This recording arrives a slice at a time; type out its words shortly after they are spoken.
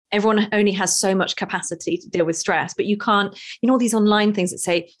everyone only has so much capacity to deal with stress, but you can't, all these online things that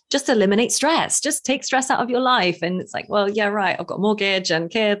say, just eliminate stress, just take stress out of your life. And it's like, well, yeah, right. I've got a mortgage and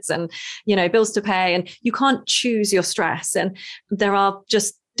kids and, bills to pay, and you can't choose your stress. And there are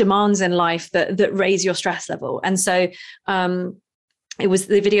just demands in life that raise your stress level. And so, the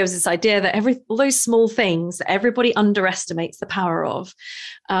video was this idea that all those small things that everybody underestimates the power of,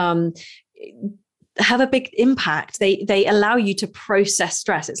 have a big impact. They allow you to process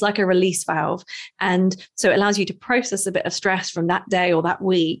stress. It's like a release valve. And so it allows you to process a bit of stress from that day or that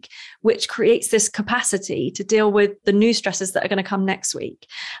week, which creates this capacity to deal with the new stresses that are going to come next week.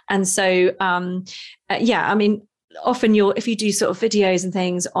 And so, often if you do sort of videos and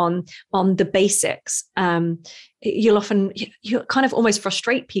things on the basics, you kind of almost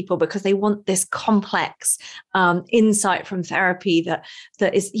frustrate people because they want this complex insight from therapy that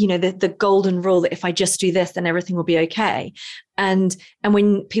is, the golden rule that if I just do this, then everything will be okay. And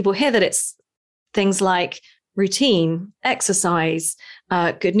when people hear that it's things like routine, exercise,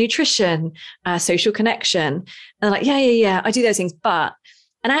 good nutrition, social connection, and they're like, yeah, I do those things,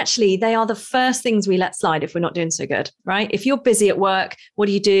 and actually, they are the first things we let slide if we're not doing so good, right? If you're busy at work, what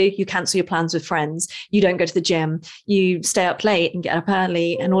do? You cancel your plans with friends. You don't go to the gym. You stay up late and get up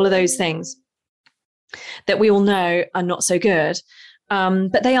early, and all of those things that we all know are not so good.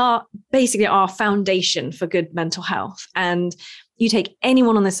 But they are basically our foundation for good mental health. And you take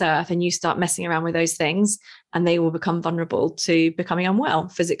anyone on this earth and you start messing around with those things, and they will become vulnerable to becoming unwell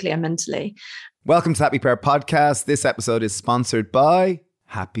physically and mentally. Welcome to Happy Prayer Podcast. This episode is sponsored by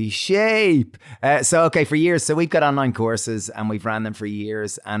Happy Shape. For years, we've got online courses and we've ran them for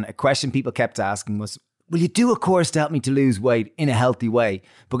years. And a question people kept asking was, will you do a course to help me to lose weight in a healthy way?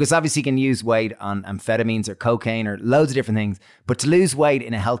 Because obviously you can use weight on amphetamines or cocaine or loads of different things, but to lose weight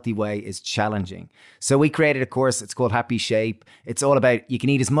in a healthy way is challenging. So we created a course. It's called Happy Shape. It's all about, you can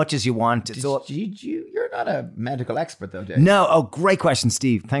eat as much as you want. You're not a medical expert though, Dave. No. Oh, great question,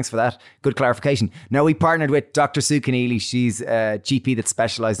 Steve. Thanks for that. Good clarification. No, we partnered with Dr. Sue Keneally. She's a GP that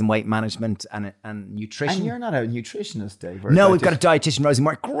specialized in weight management and nutrition. And you're not a nutritionist, Dave. No, we've got a dietitian, Rosie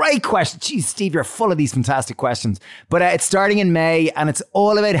Moore. Great question. Jeez, Steve, you're full of these fantastic questions. But it's starting in May, and it's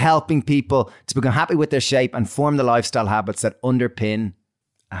all about helping people to become happy with their shape and form the lifestyle habits that underpin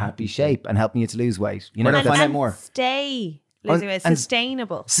a happy shape and helping you to lose weight. Find out more. Stay losing weight.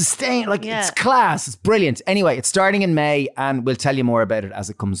 Sustainable. It's class. It's brilliant. Anyway, it's starting in May, and we'll tell you more about it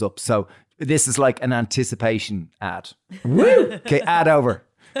as it comes up. So this is like an anticipation ad. Woo! Okay, ad over.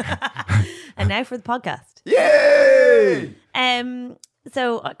 And now for the podcast. Yay!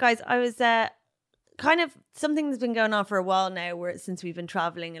 So guys, I was kind of, something that's been going on for a while now, since we've been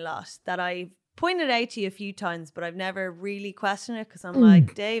traveling a lot, that I've pointed out to you a few times, but I've never really questioned it because I'm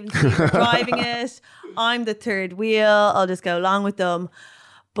like, Dave and Steve are driving it. I'm the third wheel. I'll just go along with them.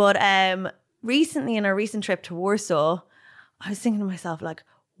 But recently, in our recent trip to Warsaw, I was thinking to myself, like,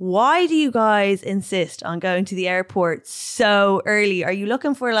 why do you guys insist on going to the airport so early? Are you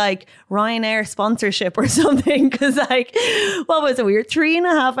looking for like Ryanair sponsorship or something? Because like, what was it? We were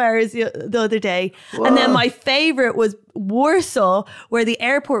 3.5 hours the other day. Whoa. And then my favorite was Warsaw, where the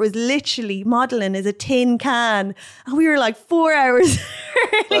airport was literally modeling as a tin can. And we were like 4 hours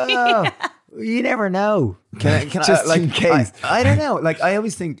early. Whoa. You never know. Can Just I, in case. I don't know. Like, I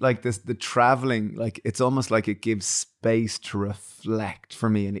always think like this, the traveling, like it's almost like it gives space to reflect for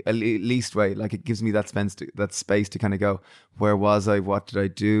me in at least way. Like it gives me that space to kind of go, where was I? What did I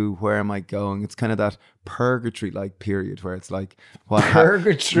do? Where am I going? It's kind of that purgatory like period where it's like, what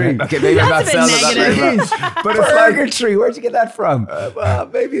purgatory? Okay, maybe I'm not selling that very well. But it's purgatory. Where'd you get that from? Well,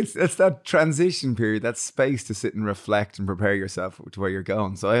 maybe it's that transition period, that space to sit and reflect and prepare yourself to where you're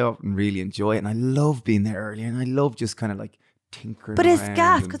going. So I often really enjoy it, and I love being there early, and I love just kind of like tinkering. But it's around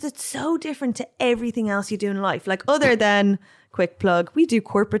gas because it's so different to everything else you do in life. Like, other than, quick plug, we do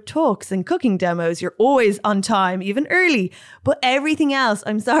corporate talks and cooking demos. You're always on time, even early. But everything else,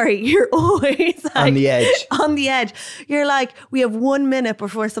 I'm sorry, you're always like, on the edge. On the edge. You're like, we have 1 minute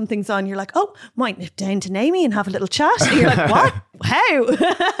before something's on. You're like, oh, might nip down to Naomi and have a little chat. And you're like, what? How?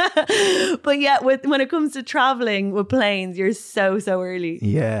 But yeah, when it comes to traveling with planes, you're so early.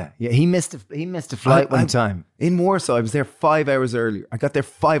 Yeah. He missed a flight one time. In Warsaw, I was there 5 hours earlier. I got there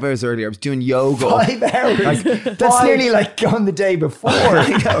 5 hours earlier. I was doing yoga. 5 hours? That's nearly like gone the day before. I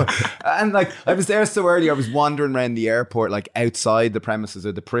know. And like, I was there so early, I was wandering around the airport, like outside the premises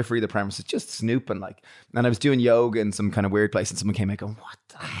or the periphery of the premises, just snooping, like. And I was doing yoga in some kind of weird place, and someone came out going, what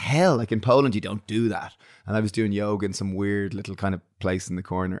the hell? Like in Poland, you don't do that. And I was doing yoga in some weird little kind of place in the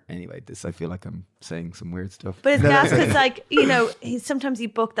corner. Anyway, I feel like I'm saying some weird stuff. But it's gas because, like, you know, sometimes you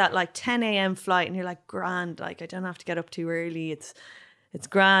book that like 10 a.m. flight and you're like, grand, like I don't have to get up too early. It's It's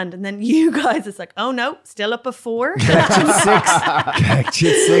grand. And then you guys, it's like, oh no, still up at 4. Catch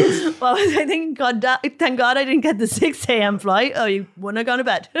you 6. Well, I think thank God I didn't get the 6 a.m. flight. Oh, you wouldn't have gone to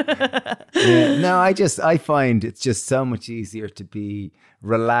bed. Yeah, no, I find it's just so much easier to be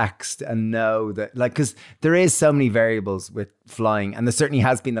relaxed and know that, like, because there is so many variables with flying, and there certainly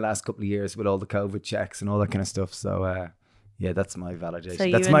has been the last couple of years with all the COVID checks and all that kind of stuff. So yeah, that's my validation.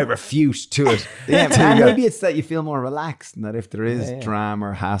 So that's my refute to it. Yeah, maybe it's that you feel more relaxed, and that if there is drama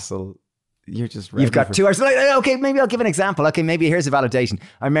or hassle, you're just ready. You've got 2 hours. Like, okay, maybe I'll give an example. Okay, maybe here's a validation.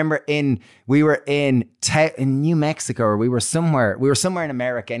 I remember we were in New Mexico, or we were somewhere in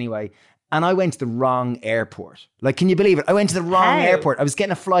America anyway, and I went to the wrong airport. Like, can you believe it? I went to the wrong airport. I was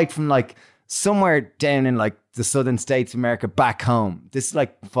getting a flight from like somewhere down in like the southern states of America back home. This is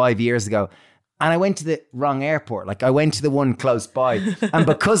like 5 years ago. And I went to the wrong airport. Like, I went to the one close by. And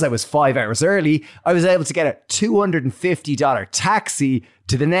because I was 5 hours early, I was able to get a $250 taxi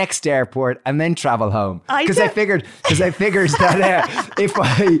to the next airport and then travel home. Because I figured that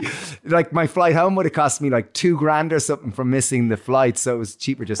if my flight home would have cost me like $2,000 or something from missing the flight. So it was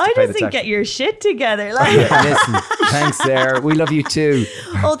cheaper just to pay the taxi. I just think get your shit together. Like, listen, thanks, Sarah. We love you too.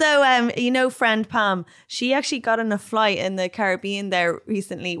 Although, friend Pam, she actually got on a flight in the Caribbean there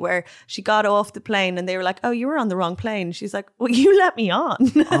recently where she got off the plane and they were like, oh, you were on the wrong plane. She's like, well, you let me on. Oh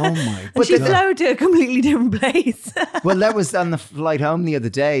my God. And she flew to a completely different place. Well, that was on the flight home the other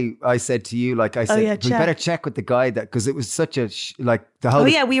day. I said to you, like, we better check with the guy because it was such a, the whole. Oh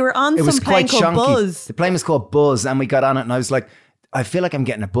yeah, we were on some plane called Buzz. The plane was called Buzz and we got on it and I was like, I feel like I'm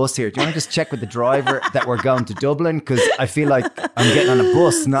getting a bus here. Do you want to just check with the driver that we're going to Dublin? Because I feel like I'm getting on a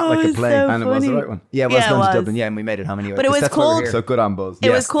bus, not like a plane. So and it was the right one. Yeah, it was going to Dublin. Yeah, and we made it home anyway. But it was called... So good on Buzz. It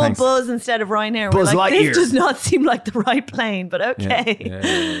was called Buzz instead of Ryanair. Buzz Lightyear. This does not seem like the right plane, but okay.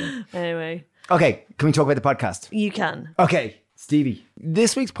 Yeah. Anyway. Okay, can we talk about the podcast? You can. Okay, Stevie.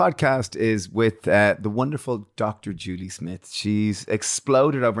 This week's podcast is with the wonderful Dr. Julie Smith. She's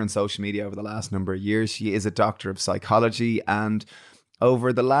exploded over in social media over the last number of years. She is a doctor of psychology, and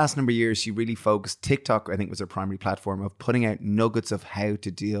over the last number of years, she really focused. TikTok, I think, was her primary platform of putting out nuggets of how to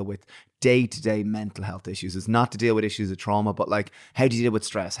deal with day-to-day mental health issues. It's not to deal with issues of trauma, but like, how do you deal with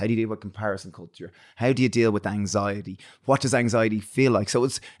stress? How do you deal with comparison culture? How do you deal with anxiety? What does anxiety feel like? So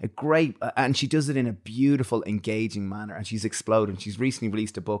it's a great, and she does it in a beautiful, engaging manner, and she's exploded. She's recently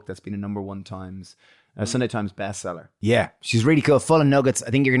released a book that's been a number 1 times Sunday Times bestseller. Yeah, she's really cool, full of nuggets.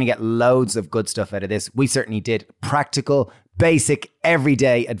 I think you're going to get loads of good stuff out of this. We certainly did. Practical, basic,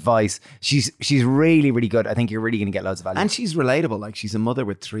 everyday advice. She's really, really good. I think you're really going to get loads of value. And she's relatable. Like, she's a mother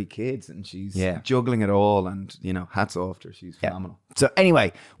with 3 kids and she's juggling it all. And, hats off to her. She's phenomenal. So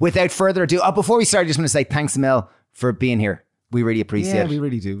anyway, without further ado, before we start, I just want to say thanks, Mel, for being here. We really appreciate it. Yeah, we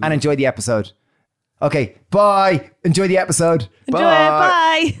really do. And enjoy the episode. Okay, bye. Enjoy the episode. Enjoy it.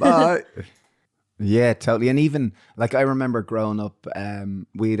 Bye. Bye. Yeah, totally. And even like, I remember growing up,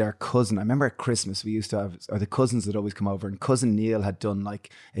 we had our cousin. I remember at Christmas we used to have, or the cousins would always come over, and cousin Neil had done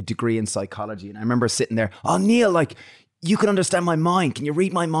like a degree in psychology. And I remember sitting there, oh, Neil, like, you can understand my mind. Can you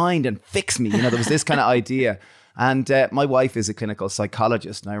read my mind and fix me? There was this kind of idea. And my wife is a clinical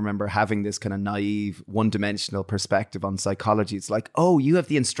psychologist. And I remember having this kind of naive, one-dimensional perspective on psychology. It's like, oh, you have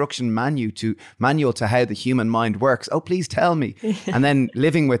the instruction manual to how the human mind works. Oh, please tell me. And then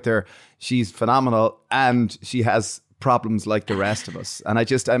living with her, she's phenomenal. And she has problems like the rest of us. And I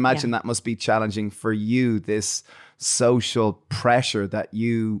imagine that must be challenging for you, this social pressure that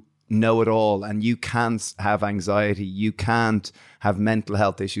you know it all and you can't have anxiety. You can't have mental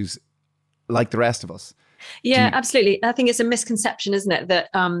health issues like the rest of us. Yeah, absolutely. I think it's a misconception, isn't it, that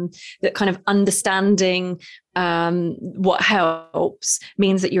that kind of understanding what helps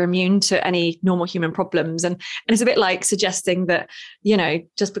means that you're immune to any normal human problems, and it's a bit like suggesting that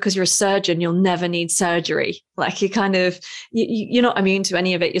just because you're a surgeon you'll never need surgery. Like, you're not immune to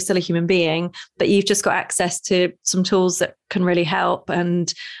any of it. You're still a human being, but you've just got access to some tools that can really help,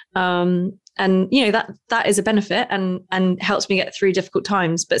 and that is a benefit and helps me get through difficult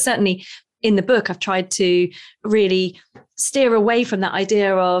times. But certainly in the book, I've tried to really steer away from that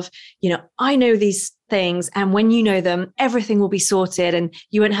idea of, I know these things, and when you know them, everything will be sorted and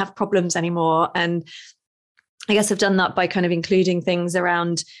you won't have problems anymore. And I guess I've done that by kind of including things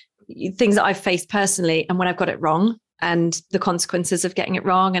around things that I've faced personally and when I've got it wrong and the consequences of getting it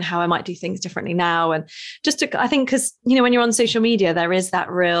wrong and how I might do things differently now. And I think because, when you're on social media, there is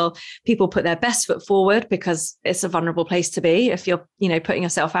that real, people put their best foot forward because it's a vulnerable place to be if you're, putting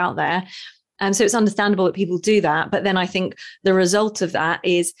yourself out there. And so it's understandable that people do that. But then I think the result of that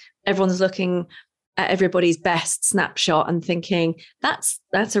is everyone's looking at everybody's best snapshot and thinking that's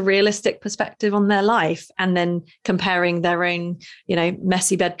a realistic perspective on their life, and then comparing their own,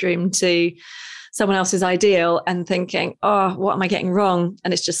 messy bedroom to someone else's ideal and thinking, oh, what am I getting wrong?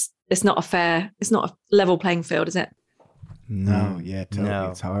 And it's not a level playing field, is it? No, yeah, totally. No.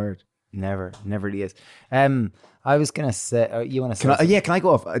 It's hard. Never really is. I was going to say, you want to say? Can I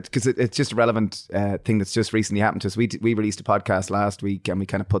go off? Because it's just a relevant thing that's just recently happened to us. We released a podcast last week and we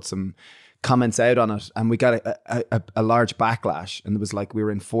kind of put some comments out on it, and we got a large backlash. And it was like, we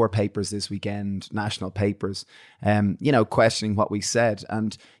were in 4 papers this weekend, national papers, questioning what we said.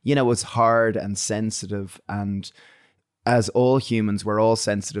 And, it was hard and sensitive, and as all humans, we're all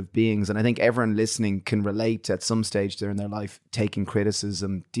sensitive beings. And I think everyone listening can relate at some stage there in their life, taking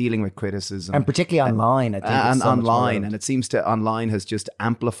criticism, dealing with criticism. And particularly online, I think. And online. And it seems to online has just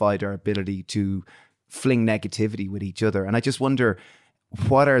amplified our ability to fling negativity with each other. And I just wonder,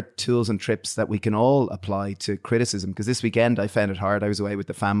 what are tools and trips that we can all apply to criticism? Because this weekend I found it hard. I was away with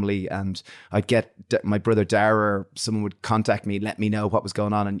the family, and I'd get my brother Dara, someone would contact me, let me know what was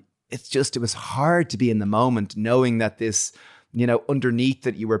going on. And it was hard to be in the moment, knowing that this, underneath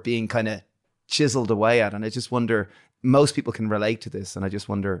that you were being kind of chiseled away at. And I just wonder, most people can relate to this. And I just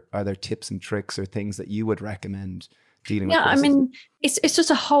wonder, are there tips and tricks or things that you would recommend dealing with criticism? I mean, it's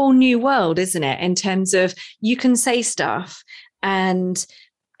just a whole new world, isn't it? In terms of, you can say stuff, and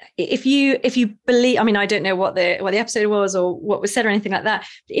if you believe, I mean, I don't know what the episode was or what was said or anything like that.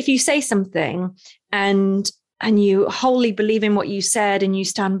 If you say something and you wholly believe in what you said and you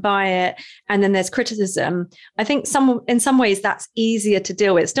stand by it, and then there's criticism, I think in some ways that's easier to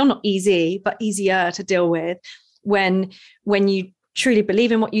deal with. It's still not easy, but easier to deal with when you truly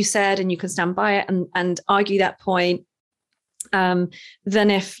believe in what you said and you can stand by it and argue that point. Than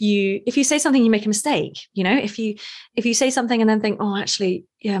if you say something, you make a mistake. If you say something and then think, oh, actually,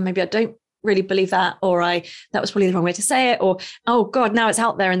 yeah, maybe I don't really believe that, or that was probably the wrong way to say it, or, oh God, now it's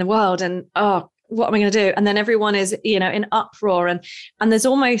out there in the world, and oh, what am I going to do? And then everyone is, in uproar, and there's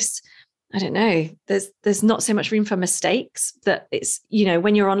almost, I don't know, there's not so much room for mistakes. That it's,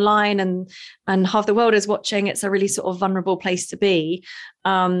 when you're online and half the world is watching, it's a really sort of vulnerable place to be.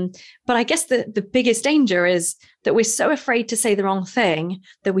 But I guess the biggest danger is that we're so afraid to say the wrong thing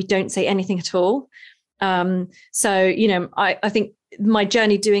that we don't say anything at all. So, I think my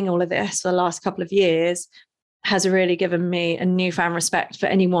journey doing all of this for the last couple of years has really given me a newfound respect for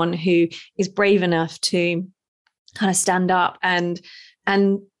anyone who is brave enough to kind of stand up and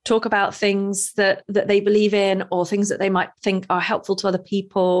talk about things that they believe in, or things that they might think are helpful to other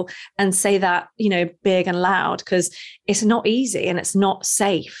people, and say that, big and loud, because it's not easy and it's not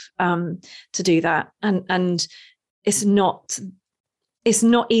safe to do that. And it's not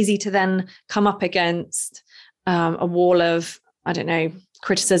easy to then come up against a wall of, I don't know,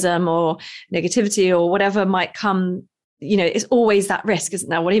 criticism or negativity or whatever might come. It's always that risk, isn't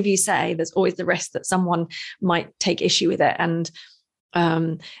there? Whatever you say, there's always the risk that someone might take issue with it. And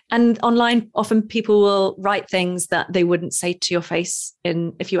online, often people will write things that they wouldn't say to your face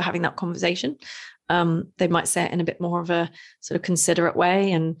if you were having that conversation. They might say it in a bit more of a sort of considerate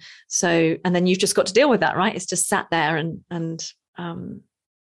way. And then you've just got to deal with that, right? It's just sat there and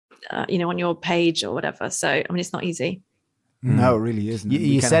on your page or whatever. So, I mean, it's not easy. No, it really isn't.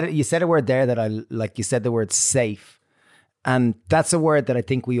 You said a word there that I like. You said the word safe. And that's a word that I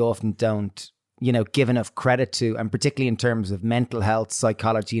think we often don't, give enough credit to, and particularly in terms of mental health,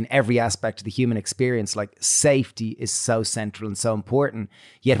 psychology, and every aspect of the human experience. Like, safety is so central and so important.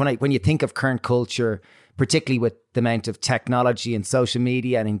 Yet when you think of current culture, particularly with the amount of technology and social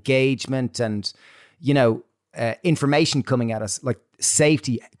media and engagement and, information coming at us, like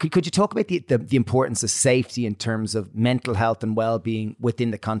safety, could you talk about the importance of safety in terms of mental health and well-being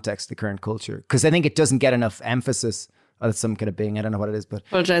within the context of the current culture? Because I think it doesn't get enough emphasis. Oh, that's some kind of bing. I don't know what it is, but...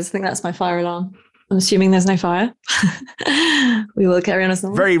 Apologize. I think that's my fire alarm. I'm assuming there's no fire. We will carry on as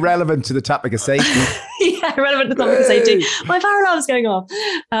normal. Very relevant to the topic of safety. Yeah, relevant to the topic of safety. My fire alarm's going off.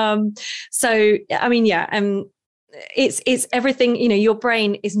 So, I mean, yeah, it's everything. Your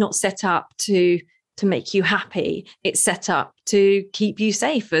brain is not set up to make you happy. It's set up to keep you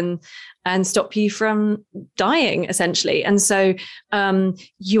safe and stop you from dying, essentially. And so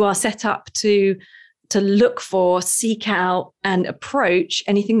you are set up to look for, seek out, and approach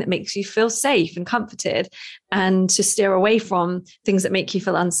anything that makes you feel safe and comforted, and to steer away from things that make you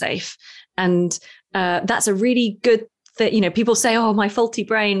feel unsafe. And that's a really good thing. People say, oh, my faulty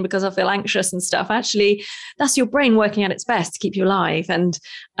brain because I feel anxious and stuff. Actually, that's your brain working at its best to keep you alive. And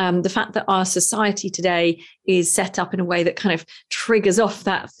the fact that our society today is set up in a way that kind of triggers off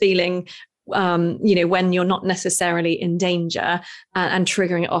that feeling when you're not necessarily in danger, and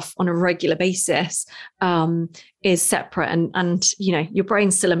triggering it off on a regular basis is separate. And your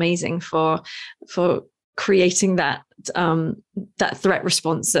brain's still amazing for creating that threat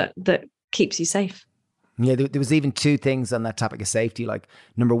response that keeps you safe. Yeah, there was even two things on that topic of safety. Like,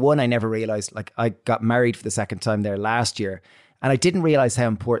 number one, I never realized, like, I got married for the second time there last year, and I didn't realize how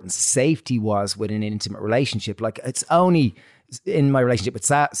important safety was within an intimate relationship. Like, it's only in my relationship with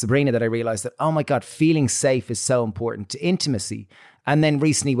Sabrina that I realized that, oh my God, feeling safe is so important to intimacy. And then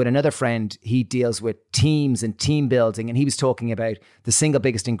recently with another friend, he deals with teams and team building. And he was talking about the single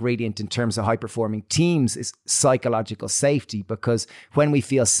biggest ingredient in terms of high performing teams is psychological safety. Because when we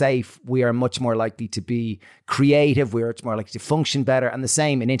feel safe, we are much more likely to be creative. We're much more likely to function better. And the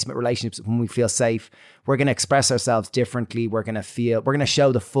same in intimate relationships. When we feel safe, we're going to express ourselves differently. We're going to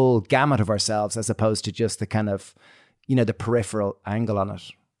show the full gamut of ourselves as opposed to just the kind of, the peripheral angle on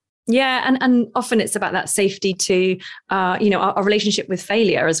it. Yeah. And often it's about that safety to, our relationship with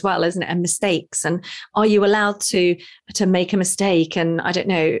failure as well, isn't it? And mistakes. And are you allowed to make a mistake? And I don't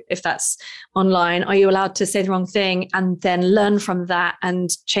know if that's online. Are you allowed to say the wrong thing and then learn from that and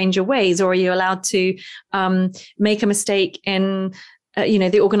change your ways? Or are you allowed to make a mistake in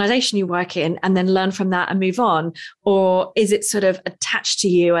the organization you work in and then learn from that and move on? Or is it sort of attached to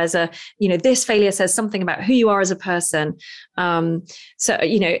you as this failure says something about who you are as a person? I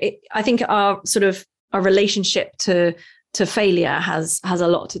think our relationship to failure has a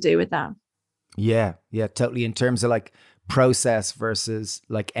lot to do with that. Yeah, totally. In terms of like process versus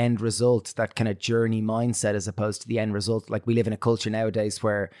like end result, that kind of journey mindset as opposed to the end result. Like, we live in a culture nowadays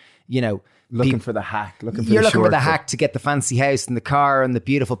where, looking for the hack, looking for the hack to get the fancy house and the car and the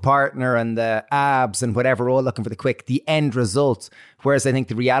beautiful partner and the abs and whatever, all looking for the end result. Whereas I think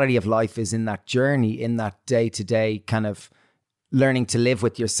the reality of life is in that journey, in that day-to-day kind of learning to live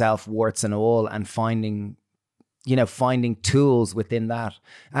with yourself, warts and all, and finding tools within that.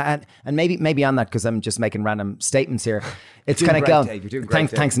 And maybe on that, because I'm just making random statements here. It's kind of going, Dave, you're doing great,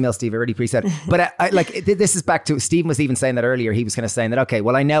 thanks a mil, Steve. I really appreciate it. But this is back to, Stephen was even saying that earlier. He was kind of saying that, okay,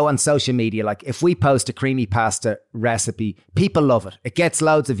 well, I know on social media, like if we post a creamy pasta recipe, people love it. It gets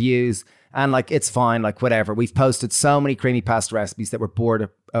loads of views and like, it's fine, like whatever. We've posted so many creamy pasta recipes that we're bored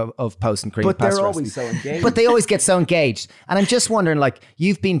of posting creamy pasta recipes. But they're always so engaged. But they always get so engaged. And I'm just wondering, like,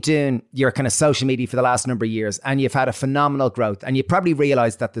 you've been doing your kind of social media for the last number of years and you've had a phenomenal growth, and you probably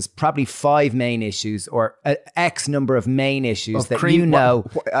realized that there's probably 5 main issues or X number of main issues that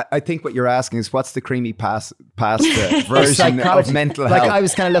I think what you're asking is, what's the creamy pasta version of mental health? Like, I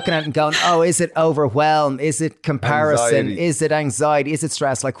was kind of looking at it and going, oh, is it overwhelm? Is it comparison? Anxiety. Is it anxiety? Is it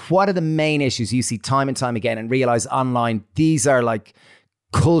stress? Like, what are the main issues you see time and time again and realize online these are like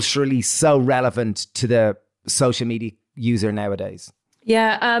culturally so relevant to the social media user nowadays?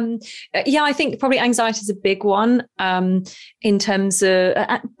 Yeah. I think probably anxiety is a big one in terms of,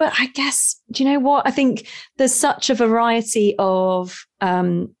 but I guess, do you know what? I think there's such a variety of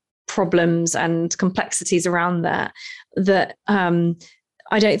problems and complexities around that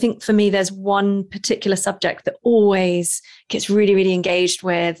I don't think for me there's one particular subject that always gets really, really engaged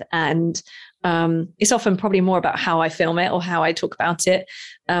with. And it's often probably more about how I film it or how I talk about it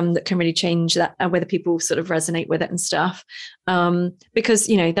that can really change that, whether people sort of resonate with it and stuff. Because,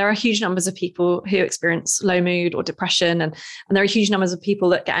 there are huge numbers of people who experience low mood or depression, and there are huge numbers of people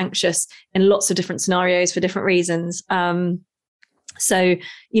that get anxious in lots of different scenarios for different reasons. So,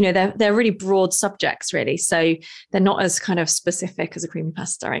 they're really broad subjects, really. So they're not as kind of specific as a creamy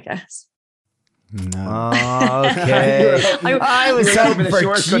pasta, I guess. No. Okay. I was hoping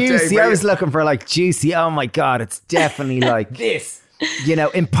for juicy. I was looking for like juicy. Oh my God, it's definitely like this,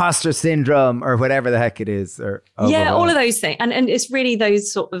 imposter syndrome or whatever the heck it is. Or yeah, all of those things. And it's really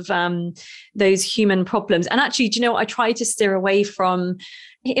those sort of those human problems. And actually, do you know what? I try to steer away from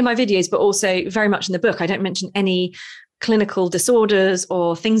in my videos, but also very much in the book. I don't mention any clinical disorders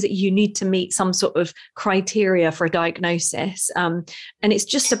or things that you need to meet some sort of criteria for a diagnosis. And it's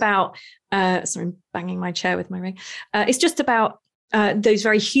just about, sorry, I'm banging my chair with my ring. It's just about those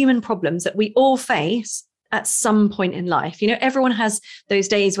very human problems that we all face at some point in life. Everyone has those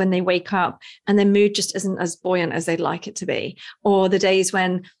days when they wake up and their mood just isn't as buoyant as they'd like it to be, or the days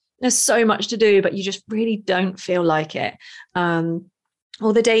when there's so much to do, but you just really don't feel like it.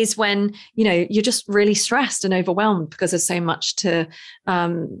 Or the days when, you're just really stressed and overwhelmed because there's so much to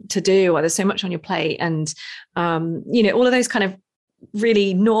do, or there's so much on your plate. And, all of those kind of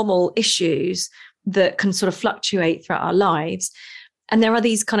really normal issues that can sort of fluctuate throughout our lives. And there are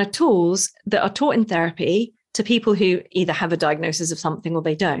these kind of tools that are taught in therapy to people who either have a diagnosis of something or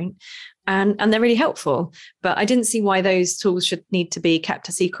they don't, and they're really helpful. But I didn't see why those tools should need to be kept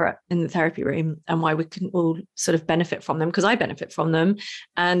a secret in the therapy room, and why we couldn't all sort of benefit from them, because I benefit from them,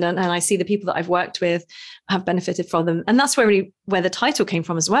 and I see the people that I've worked with have benefited from them. And that's where the title came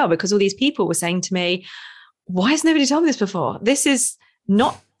from as well, because all these people were saying to me, why has nobody told me this before? This is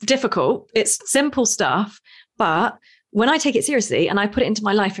not difficult. It's simple stuff. But when I take it seriously and I put it into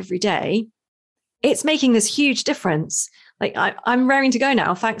my life every day, it's making this huge difference. Like I'm raring to go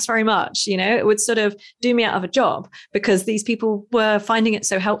now. Thanks very much. It would sort of do me out of a job, because these people were finding it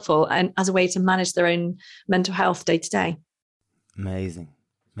so helpful and as a way to manage their own mental health day to day. Amazing.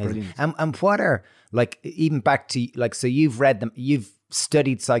 And what are, like, even back to, like, so you've read them, you've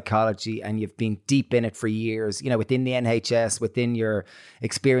studied psychology and you've been deep in it for years, within the NHS, within your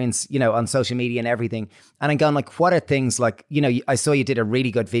experience, on social media and everything. And I'm going, like, what are things like, I saw you did a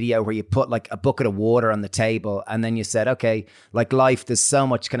really good video where you put like a bucket of water on the table, and then you said, okay, like life, there's so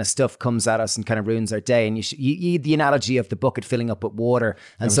much kind of stuff comes at us and kind of ruins our day. And you the analogy of the bucket filling up with water,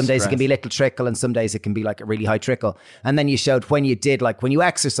 and some days it can be a little trickle and some days it can be like a really high trickle. And then you showed when you did, like when you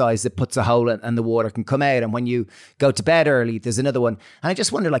exercise, it puts a hole in and the water can come out. And when you go to bed early, there's another one. And I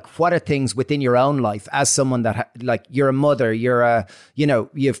just wonder, like, what are things within your own life as someone that, like, you're a mother, you're a,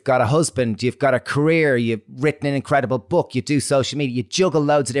 you've got a husband, you've got a career, you've written an incredible book, you do social media, you juggle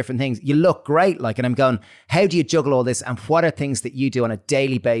loads of different things, you look great, like, and I'm going, how do you juggle all this? And what are things that you do on a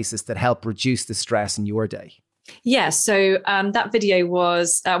daily basis that help reduce the stress in your day? Yeah, so that video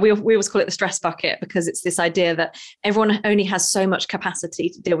was, we always call it the stress bucket, because it's this idea that everyone only has so much capacity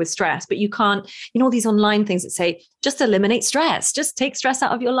to deal with stress, but you can't, all these online things that say, just eliminate stress, just take stress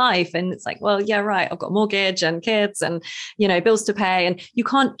out of your life. And it's like, well, yeah, right, I've got a mortgage and kids and, bills to pay, and you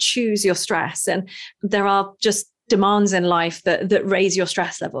can't choose your stress. And there are just demands in life that raise your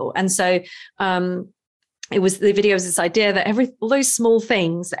stress level. And so, the video was this idea that all those small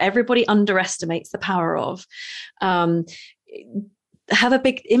things that everybody underestimates the power of have a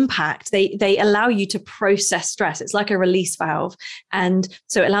big impact. They allow you to process stress. It's like a release valve. And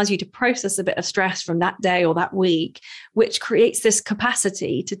so it allows you to process a bit of stress from that day or that week, which creates this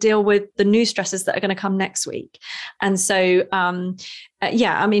capacity to deal with the new stresses that are going to come next week. And so,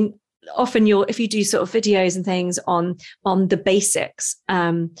 often if you do sort of videos and things on the basics,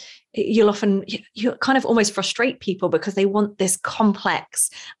 you kind of almost frustrate people, because they want this complex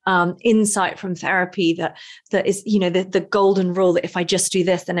insight from therapy that is, the golden rule that if I just do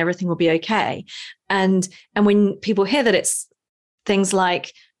this, then everything will be okay. And when people hear that it's things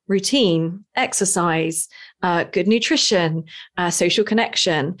like routine, exercise, good nutrition, social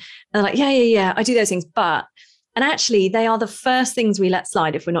connection, they're like, yeah, I do those things, and actually, they are the first things we let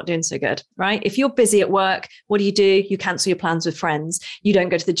slide if we're not doing so good, right? If you're busy at work, what do? You cancel your plans with friends. You don't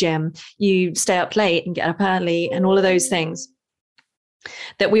go to the gym. You stay up late and get up early, and all of those things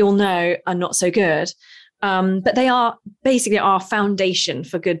that we all know are not so good. But they are basically our foundation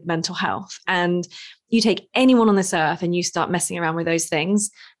for good mental health. And you take anyone on this earth and you start messing around with those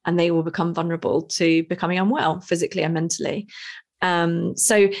things, and they will become vulnerable to becoming unwell physically and mentally.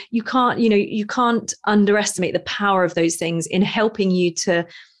 So you can't underestimate the power of those things in helping you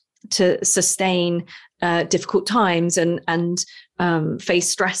to sustain difficult times and face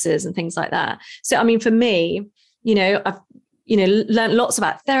stresses and things like that. So, I mean, for me, I've learned lots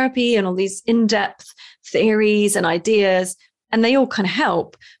about therapy and all these in-depth theories and ideas, and they all kind of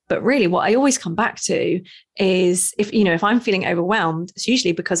help. But really what I always come back to is if I'm feeling overwhelmed, it's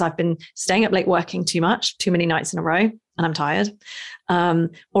usually because I've been staying up late working too many nights in a row, and I'm tired.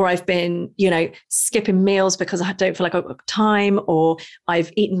 Or I've been, skipping meals because I don't feel like I've got time, or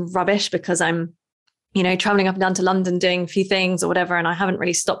I've eaten rubbish because I'm, traveling up and down to London doing a few things or whatever, and I haven't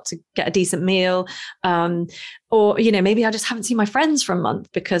really stopped to get a decent meal. Or, maybe I just haven't seen my friends for a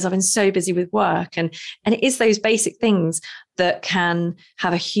month because I've been so busy with work. And it is those basic things that can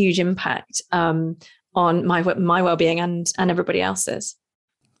have a huge impact on my well-being and everybody else's.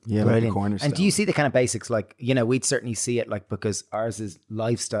 Yeah, brilliant. like the cornerstone. And do you see the kind of basics, like, we'd certainly see it, like, because ours is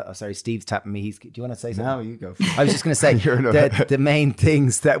lifestyle. Oh, sorry, Steve's tapping me. Do you want to say something? No, you go. I was just going to say the main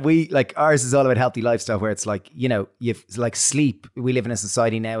things that we, like, ours is all about healthy lifestyle, where it's like, you've like sleep. We live in a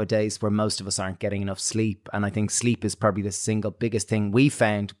society nowadays where most of us aren't getting enough sleep. And I think sleep is probably the single biggest thing we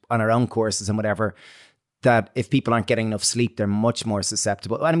found on our own courses and whatever, that if people aren't getting enough sleep, they're much more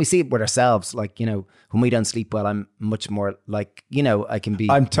susceptible. And we see it with ourselves. Like, when we don't sleep well, I'm much more like, I can be...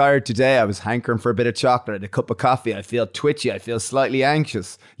 I'm tired today. I was hankering for a bit of chocolate and a cup of coffee. I feel twitchy. I feel slightly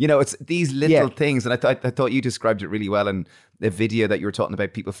anxious. It's these little things. And I thought you described it really well in the video that you were talking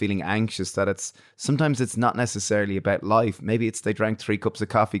about, people feeling anxious, that sometimes it's not necessarily about life. Maybe it's they drank 3 cups of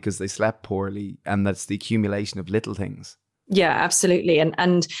coffee because they slept poorly, and that's the accumulation of little things. Yeah, absolutely.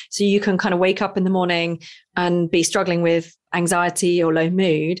 And so you can kind of wake up in the morning and be struggling with anxiety or low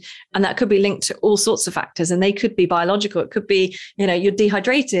mood. And that could be linked to all sorts of factors. And they could be biological. It could be, you're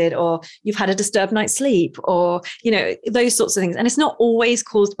dehydrated, or you've had a disturbed night's sleep, or, those sorts of things. And it's not always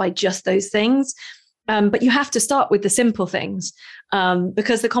caused by just those things. But you have to start with the simple things,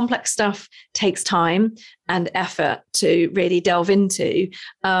 because the complex stuff takes time and effort to really delve into.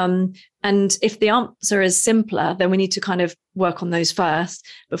 And if the answer is simpler, then we need to kind of work on those first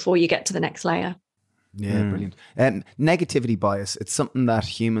before you get to the next layer. Yeah, brilliant. Negativity bias, it's something that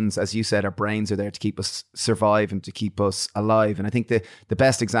humans, as you said, our brains are there to keep us survive and to keep us alive. And I think the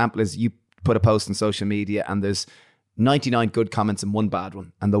best example is you put a post on social media and there's 99 good comments and one bad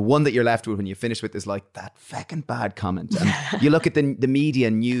one. And the one that you're left with when you finish with is like, that fucking bad comment. And you look at the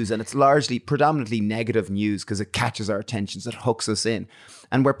media news and it's predominantly negative news because it catches our attention, so it hooks us in.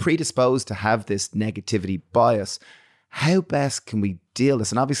 And we're predisposed to have this negativity bias. How best can we deal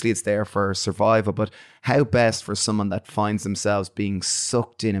this? And obviously it's there for survival, but how best for someone that finds themselves being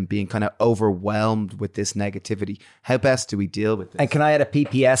sucked in and being kind of overwhelmed with this negativity? How best do we deal with this? And can I add a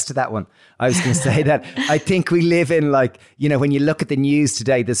PPS to that one? I was going to say that I think we live in when you look at the news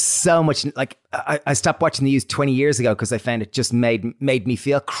today, there's so much, I stopped watching the news 20 years ago because I found it just made me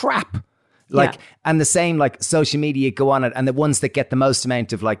feel crap. And the same, social media, go on it. And the ones that get the most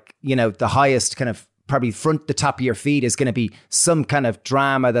amount of the highest kind of probably the top of your feed is going to be some kind of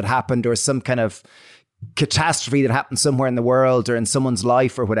drama that happened or some kind of catastrophe that happened somewhere in the world or in someone's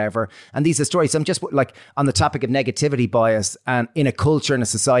life or whatever. And these are stories. I'm just on the topic of negativity bias, and in a culture and a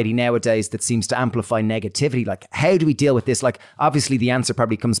society nowadays that seems to amplify negativity, how do we deal with this? Obviously the answer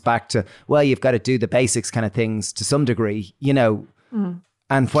probably comes back to, well, you've got to do the basics kind of things to some degree,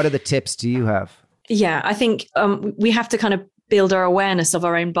 And what are the tips do you have? Yeah, I think we have to kind of build our awareness of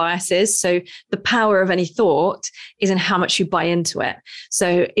our own biases. So the power of any thought is in how much you buy into it.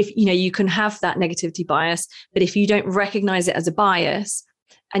 So if, you can have that negativity bias, but if you don't recognize it as a bias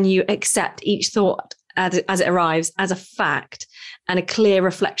and you accept each thought as it arrives as a fact and a clear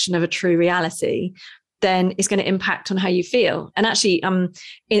reflection of a true reality, then it's going to impact on how you feel. And actually,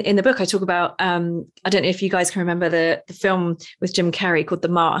 in the book, I talk about, I don't know if you guys can remember the film with Jim Carrey called The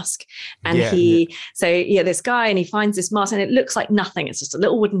Mask. And this guy, and he finds this mask and it looks like nothing. It's just a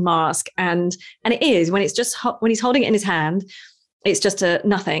little wooden mask. And it is, when he's holding it in his hand, it's just a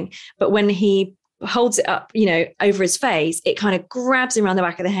nothing. But when he holds it up, over his face, it kind of grabs him around the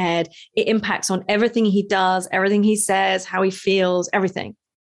back of the head. It impacts on everything he does, everything he says, how he feels, everything.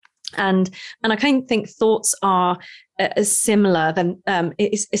 And I kind of think thoughts are similar. Then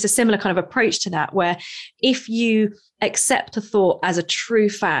it's a similar kind of approach to that, where if you accept a thought as a true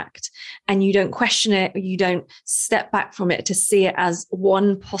fact and you don't question it, or you don't step back from it to see it as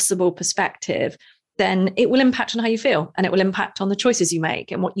one possible perspective, then it will impact on how you feel, and it will impact on the choices you make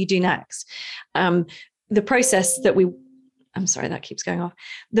and what you do next. The process that I'm sorry, that keeps going off.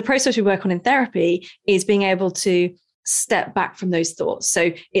 The process we work on in therapy is being able to step back from those thoughts.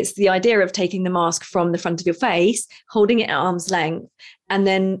 So it's the idea of taking the mask from the front of your face, holding it at arm's length, and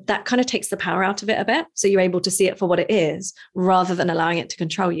then that kind of takes the power out of it a bit. So you're able to see it for what it is rather than allowing it to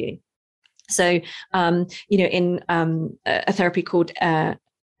control you. So, in a therapy called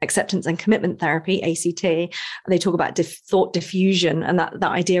acceptance and commitment therapy, ACT, they talk about thought diffusion, and that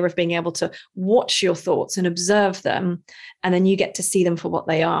idea of being able to watch your thoughts and observe them, and then you get to see them for what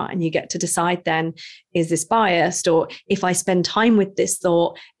they are, and you get to decide then, is this biased? Or if I spend time with this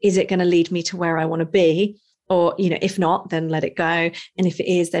thought, is it going to lead me to where I want to be? Or, if not, then let it go. And if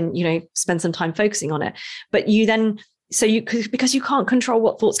it is, then, spend some time focusing on it. But because you can't control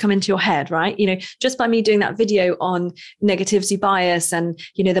what thoughts come into your head, right? Just by me doing that video on negativity bias and,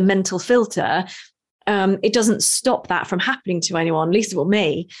 the mental filter, it doesn't stop that from happening to anyone, least of all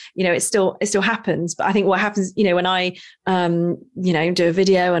me. It still happens. But I think what happens, when I, do a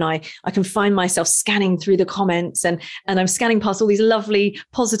video and I can find myself scanning through the comments and I'm scanning past all these lovely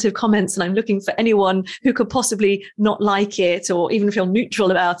positive comments, and I'm looking for anyone who could possibly not like it or even feel neutral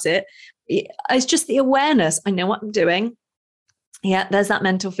about it. It's just the awareness. I know what I'm doing. Yeah, there's that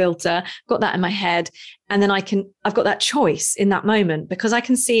mental filter, got that in my head. And then I've got that choice in that moment, because I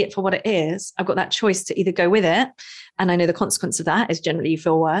can see it for what it is. I've got that choice to either go with it, and I know the consequence of that is generally you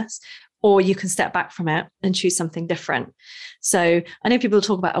feel worse, or you can step back from it and choose something different. So I know people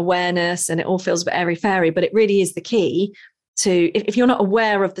talk about awareness and it all feels a bit airy-fairy, but it really is the key to, if you're not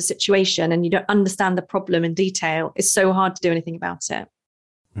aware of the situation and you don't understand the problem in detail, it's so hard to do anything about it.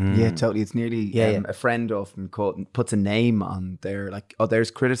 Yeah, totally. It's nearly a friend often puts a name on there, like, oh,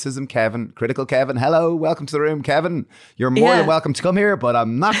 there's criticism, Kevin, critical Kevin. Hello, welcome to the room, Kevin. You're more than welcome to come here, but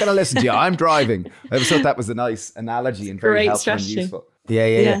I'm not going to listen to you. I'm driving. I just thought that was a nice analogy and very helpful and useful.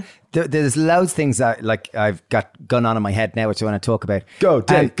 Yeah. There's loads of things that like I've got going on in my head now, which I want to talk about. Go.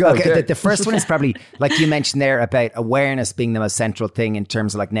 Okay, the first one is probably like you mentioned there about awareness being the most central thing in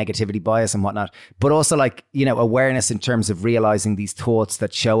terms of like negativity bias and whatnot, but also like, you know, awareness in terms of realizing these thoughts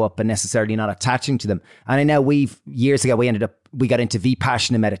that show up and necessarily not attaching to them. And I know years ago we got into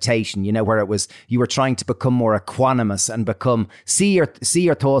Vipassana meditation, you know, where it was, you were trying to become more equanimous and see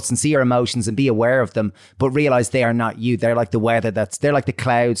your thoughts and see your emotions and be aware of them, but realize they are not you. They're like the weather they're like the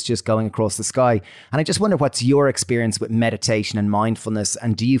clouds just going across the sky. And I just wonder, what's your experience with meditation and mindfulness?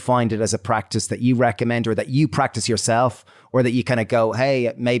 And do you find it as a practice that you recommend or that you practice yourself, or that you kind of go,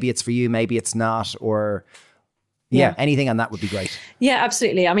 hey, maybe it's for you, maybe it's not, or... Yeah, anything on that would be great. Yeah,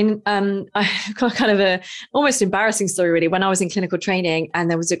 absolutely. I mean, I've got kind of a almost embarrassing story, really. When I was in clinical training and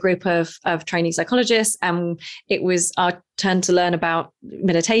there was a group of training psychologists, and it was our turn to learn about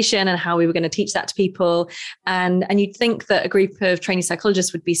meditation and how we were going to teach that to people. And you'd think that a group of training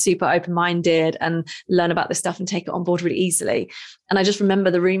psychologists would be super open-minded and learn about this stuff and take it on board really easily. And I just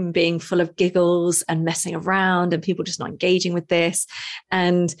remember the room being full of giggles and messing around and people just not engaging with this.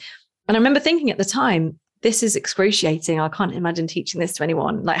 And I remember thinking at the time, this is excruciating. I can't imagine teaching this to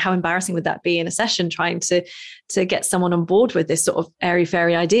anyone. Like, how embarrassing would that be in a session, trying to get someone on board with this sort of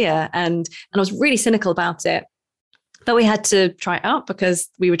airy-fairy idea? And I was really cynical about it. But we had to try it out because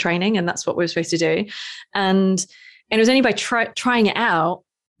we were training and that's what we were supposed to do. And it was only by trying it out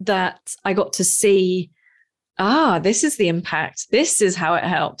that I got to see, this is the impact. This is how it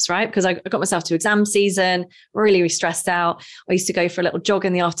helps, right? Because I got myself to exam season, really stressed out. I used to go for a little jog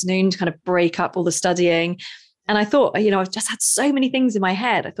in the afternoon to kind of break up all the studying. And I thought, I've just had so many things in my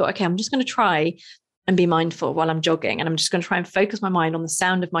head. I thought, okay, I'm just going to try and be mindful while I'm jogging. And I'm just going to try and focus my mind on the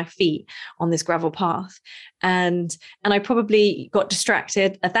sound of my feet on this gravel path. And I probably got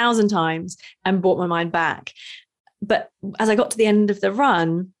distracted 1,000 times and brought my mind back. But as I got to the end of the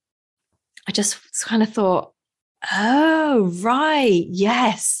run, I just kind of thought, oh, right.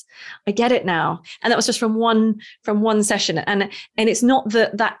 Yes, I get it now. And that was just from one session. And it's not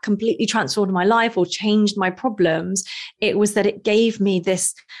that completely transformed my life or changed my problems. It was that it gave me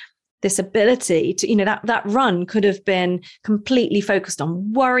this ability to, that run could have been completely focused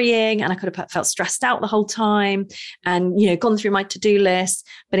on worrying, and I could have felt stressed out the whole time and, gone through my to-do list.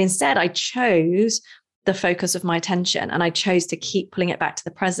 But instead I chose the focus of my attention, and I chose to keep pulling it back to the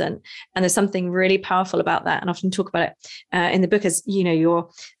present. And there's something really powerful about that. And I often talk about it in the book as,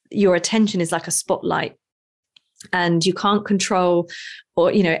 your attention is like a spotlight, and you can't control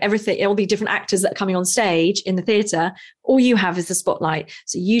or, everything, all the different actors that are coming on stage in the theater. All you have is the spotlight.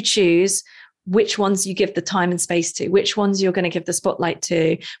 So you choose which ones you give the time and space to, which ones you're going to give the spotlight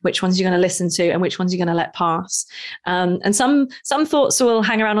to, which ones you're going to listen to, and which ones you're going to let pass. And some thoughts will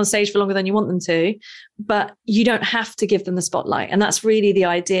hang around on stage for longer than you want them to, but you don't have to give them the spotlight. And that's really the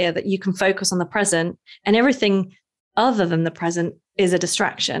idea, that you can focus on the present, and everything other than the present is a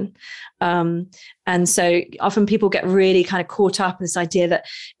distraction. And so often people get really kind of caught up in this idea that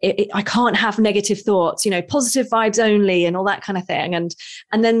I can't have negative thoughts, positive vibes only and all that kind of thing. And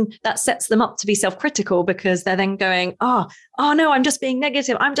then that sets them up to be self-critical, because they're then going, oh no, I'm just being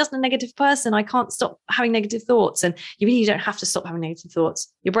negative. I'm just a negative person. I can't stop having negative thoughts. And you really don't have to stop having negative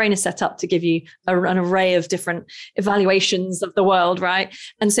thoughts. Your brain is set up to give you an array of different evaluations of the world, right?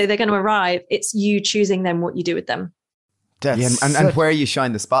 And so they're going to arrive. It's you choosing then what you do with them. And where you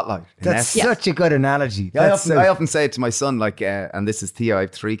shine the spotlight. That's such a good analogy. Yeah, I often say it to my son, like, and this is Theo. I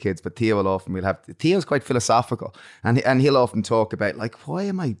have 3 kids, but Theo's quite philosophical, and he'll often talk about, like, why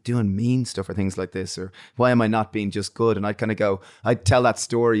am I doing mean stuff or things like this, or why am I not being just good? And I'd tell that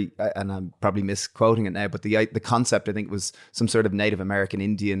story, and I'm probably misquoting it now, but the concept, I think, was some sort of Native American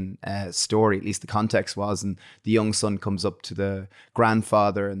Indian story. At least the context was, and the young son comes up to the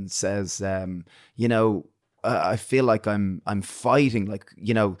grandfather and says, I feel like I'm fighting, like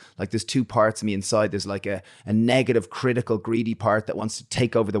there's 2 parts of me inside. There's like a negative, critical, greedy part that wants to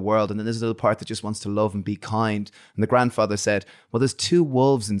take over the world. And then there's a little part that just wants to love and be kind. And the grandfather said, well, there's 2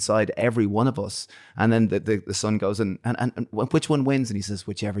 wolves inside every one of us. And then the son goes, and which one wins? And he says,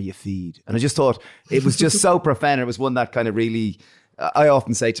 whichever you feed. And I just thought it was just so profound. It was one that kind of really... I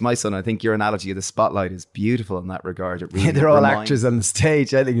often say to my son, I think your analogy of the spotlight is beautiful in that regard. It really they're all actors on the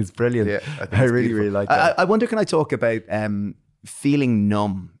stage. I think it's brilliant. Yeah, I really like that. I wonder, can I talk about feeling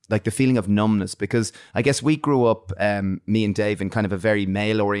numb, like the feeling of numbness? Because I guess we grew up, me and Dave, in kind of a very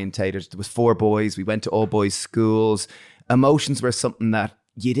male orientated. There was 4 boys. We went to all boys schools. Emotions were something that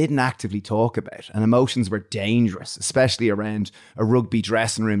you didn't actively talk about, and emotions were dangerous, especially around a rugby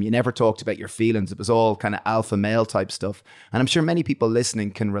dressing room. You never talked about your feelings. It was all kind of alpha male type stuff. And I'm sure many people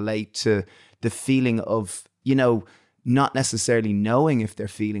listening can relate to the feeling of, you know, not necessarily knowing if they're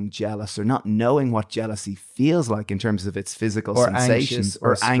feeling jealous or not knowing what jealousy feels like in terms of its physical Or sensations,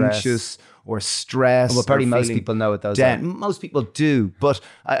 anxious or stress. Well, probably or most feeling people know what those down. are. Most people do, but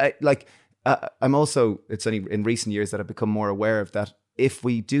I'm also, it's only in recent years that I've become more aware of that. If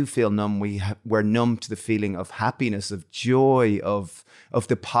we do feel numb, we're numb to the feeling of happiness, of joy, of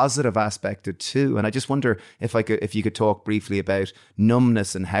the positive aspect of it too. And I just wonder if you could talk briefly about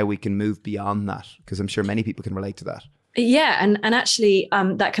numbness and how we can move beyond that, because I'm sure many people can relate to that. Yeah, and actually,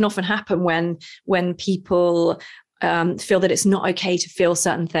 that can often happen when people feel that it's not okay to feel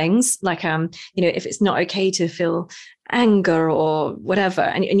certain things, like if it's not okay to feel anger or whatever,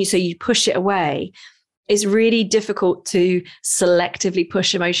 and so you push it away. It's really difficult to selectively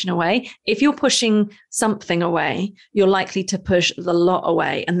push emotion away. If you're pushing something away, you're likely to push the lot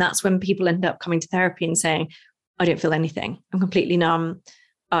away. And that's when people end up coming to therapy and saying, I don't feel anything. I'm completely numb.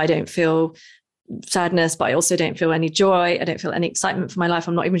 I don't feel sadness, but I also don't feel any joy. I don't feel any excitement for my life.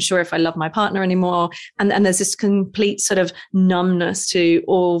 I'm not even sure if I love my partner anymore. And there's this complete sort of numbness to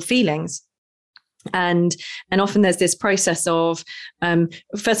all feelings. And often there's this process of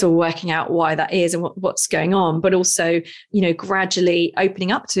first of all working out why that is and what's going on, but also gradually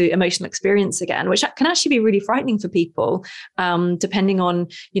opening up to emotional experience again, which can actually be really frightening for people, depending on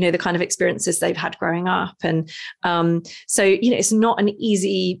the kind of experiences they've had growing up. And so it's not an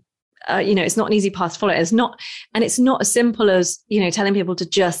easy it's not an easy path to follow. It's not as simple as, telling people to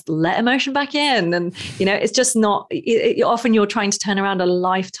just let emotion back in. And, it's just not, often you're trying to turn around a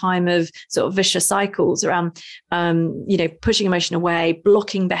lifetime of sort of vicious cycles around, pushing emotion away,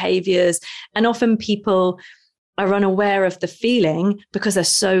 blocking behaviors. And often people are unaware of the feeling because they're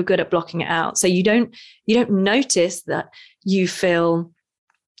so good at blocking it out. So you don't notice that you feel,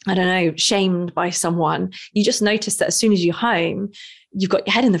 I don't know, shamed by someone. You just notice that as soon as you're home, you've got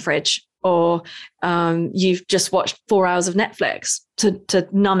your head in the fridge, or you've just watched 4 hours of Netflix to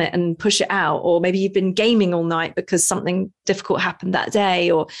numb it and push it out. Or maybe you've been gaming all night because something difficult happened that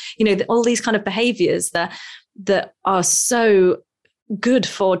day, or, all these kind of behaviors that are so good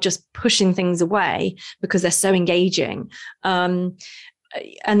for just pushing things away because they're so engaging. And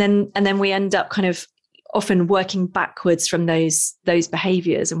then we end up kind of often working backwards from those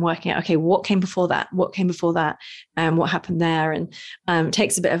behaviors and working out, okay, what came before that, and what happened there. And it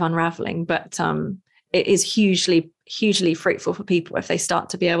takes a bit of unraveling, but it is hugely, hugely fruitful for people if they start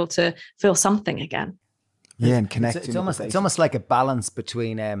to be able to feel something again. Yeah, and connecting. It's almost like a balance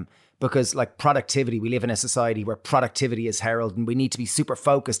between because like productivity, we live in a society where productivity is heralded and we need to be super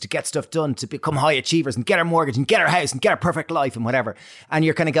focused to get stuff done, to become high achievers and get our mortgage and get our house and get our perfect life and whatever. And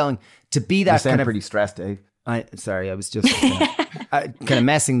you're kind of going to be that kind of pretty stressed, Dave. I was just kind of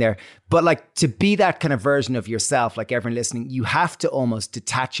messing there. But like to be that kind of version of yourself, like everyone listening, you have to almost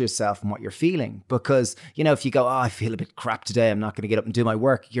detach yourself from what you're feeling. Because, if you go, I feel a bit crap today, I'm not going to get up and do my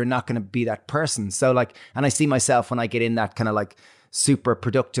work, you're not going to be that person. So like, and I see myself when I get in that kind of like super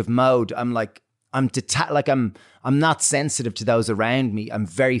productive mode, I'm like, I'm not sensitive to those around me. I'm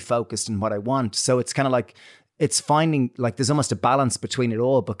very focused on what I want. So it's kind of like, it's finding like there's almost a balance between it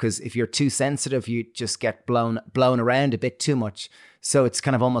all, because if you're too sensitive, you just get blown around a bit too much. So it's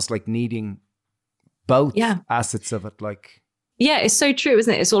kind of almost like needing both assets of it. Like, yeah, it's so true,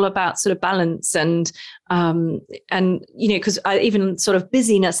 isn't it? It's all about sort of balance and because even sort of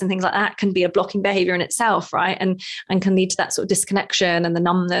busyness and things like that can be a blocking behavior in itself, right? And can lead to that sort of disconnection and the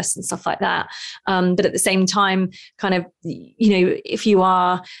numbness and stuff like that. But at the same time, kind of, if you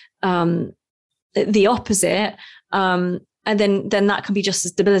are the opposite, and then that can be just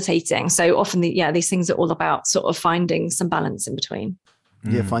as debilitating. So often, these things are all about sort of finding some balance in between.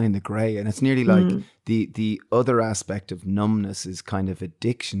 Yeah, finding the grey. And it's nearly like the other aspect of numbness is kind of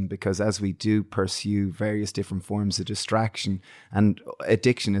addiction, because as we do pursue various different forms of distraction, and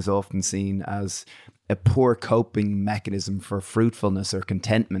addiction is often seen as a poor coping mechanism for fruitfulness or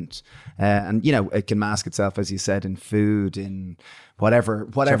contentment. And, it can mask itself, as you said, in food, in whatever,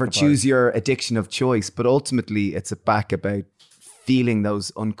 choose your addiction of choice. But ultimately, it's back about feeling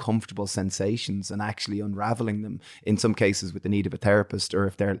those uncomfortable sensations and actually unraveling them, in some cases with the need of a therapist, or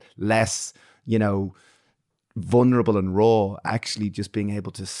if they're less, vulnerable and raw, actually just being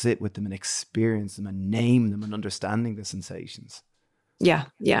able to sit with them and experience them and name them and understanding the sensations. Yeah,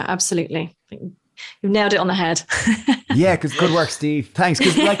 absolutely. You've nailed it on the head. Yeah, because good work, Steve. Thanks.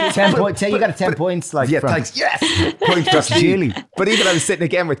 Because like 10 points, say you got a 10 points. Like, yeah, from, thanks. Yes, points for Julie. But even I was sitting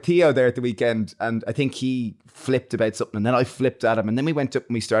again with Theo there at the weekend, and I think he flipped about something, and then I flipped at him, and then we went up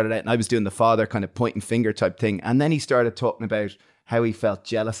and we started out, and I was doing the father kind of pointing finger type thing, and then he started talking about how he felt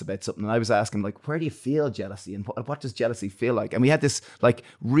jealous about something, and I was asking like, where do you feel jealousy, and what does jealousy feel like? And we had this like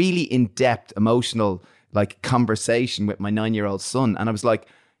really in-depth emotional like conversation with my 9-year-old son, and I was like,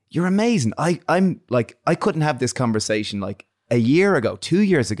 you're amazing. I'm like, I couldn't have this conversation like a year ago, 2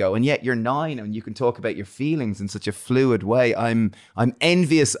 years ago, and yet you're 9 and you can talk about your feelings in such a fluid way. I'm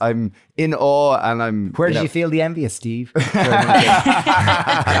envious. I'm in awe, and I'm. Where did you feel the envious, Steve?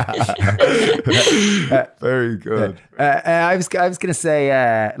 Very good. I was going to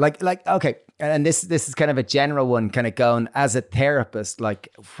say like okay. And this is kind of a general one, kind of going as a therapist, like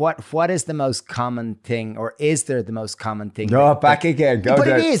what is the most common thing, or is there the most common thing? No, back again. Go but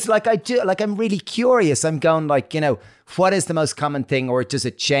down. it is like I'm really curious. I'm going like, what is the most common thing, or does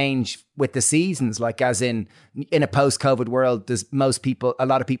it change with the seasons? Like as in a post-COVID world, a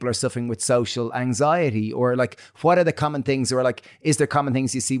lot of people are suffering with social anxiety, or like what are the common things, or like is there common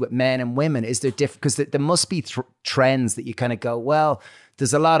things you see with men and women? Is there different? Because there must be trends that you kind of go, well,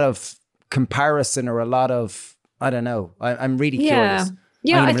 there's a lot of comparison, or a lot of, I don't know. I'm really curious.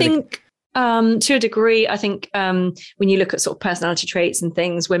 Yeah, I think to a degree, I think when you look at sort of personality traits and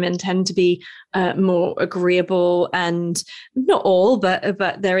things, women tend to be more agreeable, and not all,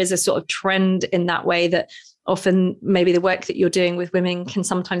 but there is a sort of trend in that way that often maybe the work that you're doing with women can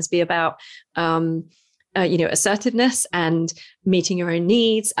sometimes be about assertiveness and meeting your own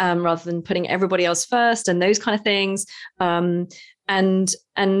needs rather than putting everybody else first and those kind of things.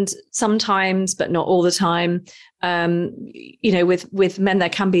 And sometimes, but not all the time, with men, there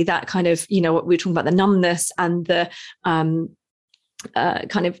can be that kind of, what we were talking about, the numbness and the kind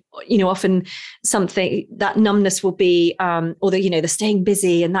of, often something that numbness will be, or the staying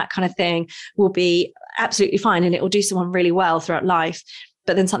busy and that kind of thing will be absolutely fine, and it will do someone really well throughout life.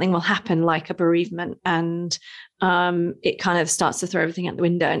 But then something will happen, like a bereavement, and it kind of starts to throw everything out the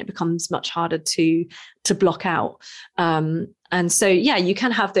window, and it becomes much harder to block out. And so, yeah, you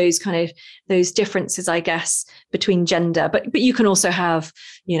can have those differences, I guess, between gender, but you can also have,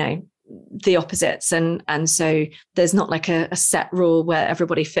 the opposites. And so there's not like a set rule where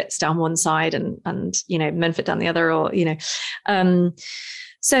everybody fits down one side and men fit down the other, or,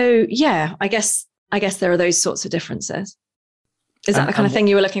 so yeah, I guess there are those sorts of differences. Is that the kind of thing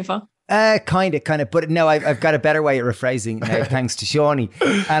you were looking for? Kind of. But no, I've got a better way of rephrasing now, thanks to Shawnee.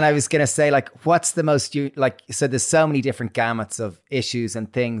 And I was going to say, like, what's the most, so there's so many different gamuts of issues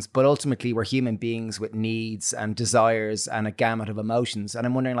and things, but ultimately we're human beings with needs and desires and a gamut of emotions. And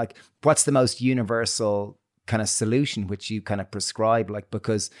I'm wondering, like, what's the most universal kind of solution which you kind of prescribe, like,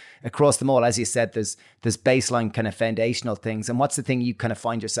 because across them all, as you said, there's baseline kind of foundational things, and what's the thing you kind of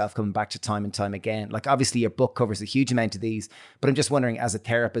find yourself coming back to time and time again? Like, obviously your book covers a huge amount of these, but I'm just wondering, as a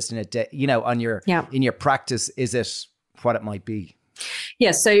therapist in a day, in your practice, is it what it might be?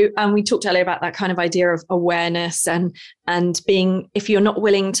 Yeah, so we talked earlier about that kind of idea of awareness and being, if you're not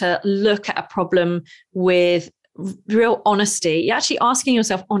willing to look at a problem with real honesty, you're actually asking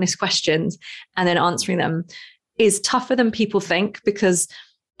yourself honest questions and then answering them, is tougher than people think, because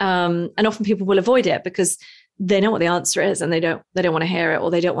and often people will avoid it because they know what the answer is and they don't want to hear it, or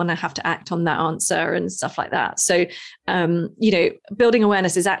they don't want to have to act on that answer and stuff like that. So building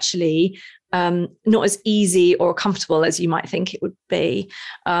awareness is actually not as easy or comfortable as you might think it would be.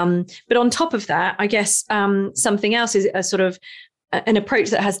 But on top of that, I guess something else is a sort of an approach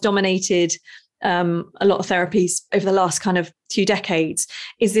that has dominated a lot of therapies over the last kind of 2 decades,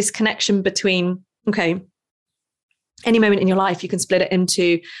 is this connection between, okay, any moment in your life, you can split it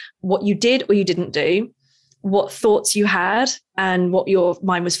into what you did or you didn't do, what thoughts you had and what your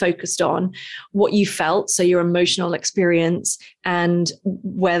mind was focused on, what you felt, so your emotional experience, and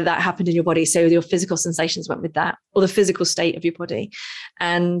where that happened in your body, so your physical sensations went with that, or the physical state of your body.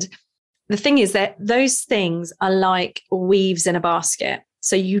 And the thing is that those things are like weaves in a basket.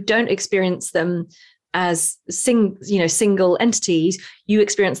 So you don't experience them as single entities, you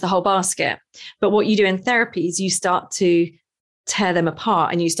experience the whole basket. But what you do in therapy is you start to tear them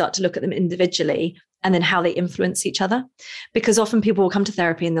apart and you start to look at them individually and then how they influence each other. Because often people will come to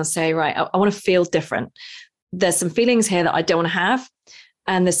therapy and they'll say, right, I want to feel different. There's some feelings here that I don't want to have,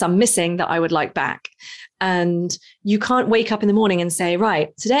 and there's some missing that I would like back. And you can't wake up in the morning and say,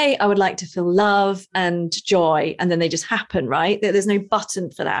 right, today I would like to feel love and joy. And then they just happen, right? There's no button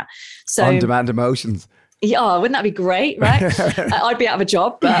for that. So on-demand emotions. Yeah, wouldn't that be great, right? I'd be out of a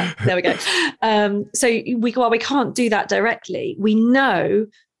job, but there we go. So while we can't do that directly, we know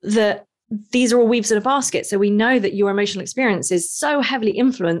that these are all weaves in a basket. So we know that your emotional experience is so heavily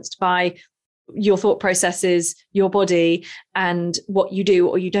influenced by your thought processes, your body, and what you do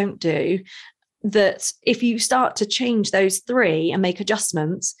or you don't do, that if you start to change those three and make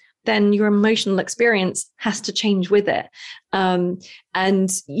adjustments, then your emotional experience has to change with it. And,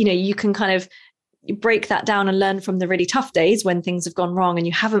 you can kind of break that down and learn from the really tough days when things have gone wrong and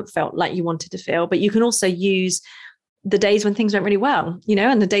you haven't felt like you wanted to feel, but you can also use the days when things went really well,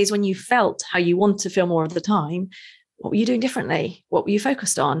 and the days when you felt how you want to feel more of the time. What were you doing differently? What were you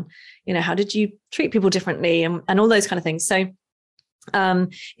focused on? How did you treat people differently and all those kind of things? So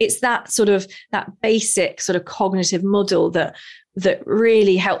it's that basic sort of cognitive model that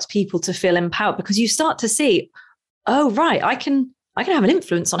really helps people to feel empowered, because you start to see, oh, right, I can have an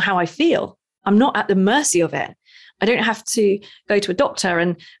influence on how I feel. I'm not at the mercy of it. I don't have to go to a doctor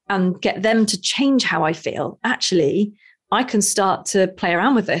and get them to change how I feel. Actually, I can start to play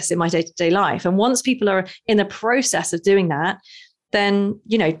around with this in my day-to-day life. And once people are in the process of doing that, then,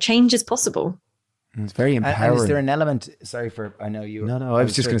 change is possible. It's very empowering. And is there an element, I know you. No, I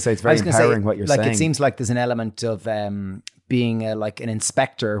was just going to say it's very empowering what you're saying. It seems like there's an element of being like an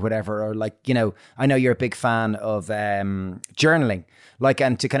inspector or whatever, or like, I know you're a big fan of journaling,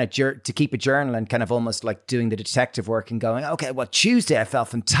 and to kind of to keep a journal and kind of almost like doing the detective work and going, okay, well, Tuesday I felt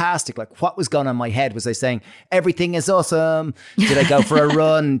fantastic. Like, what was going on in my head? Was I saying everything is awesome? Did I go for a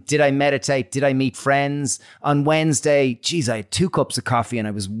run? Did I meditate? Did I meet friends? On Wednesday, geez, I had 2 cups of coffee and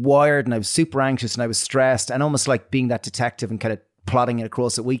I was wired and I was super anxious and I was stressed, and almost like being that detective and kind of plotting it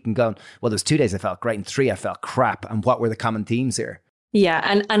across a week and going, well, there's 2 days I felt great and 3 I felt crap. And what were the common themes here? Yeah.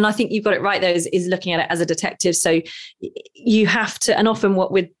 And I think you've got it right there, is looking at it as a detective. So you have to, and often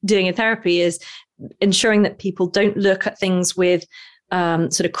what we're doing in therapy is ensuring that people don't look at things with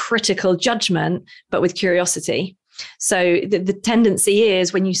sort of critical judgment, but with curiosity. So the tendency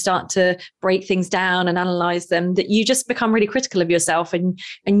is, when you start to break things down and analyze them, that you just become really critical of yourself and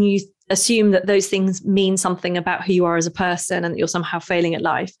you assume that those things mean something about who you are as a person and that you're somehow failing at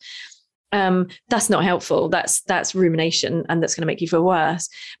life. That's not helpful. That's rumination, and that's going to make you feel worse.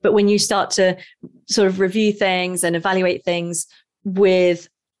 But when you start to sort of review things and evaluate things with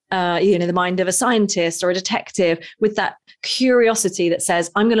the mind of a scientist or a detective, with that curiosity that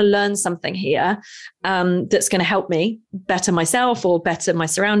says, I'm going to learn something here that's going to help me better myself or better my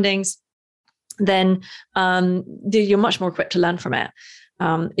surroundings, then you're much more equipped to learn from it.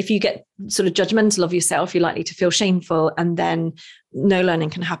 If you get sort of judgmental of yourself, you're likely to feel shameful, and then no learning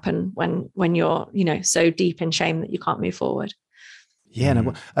can happen when you're, so deep in shame that you can't move forward. Yeah,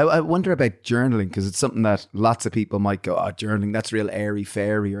 and I wonder about journaling, because it's something that lots of people might go, journaling, that's real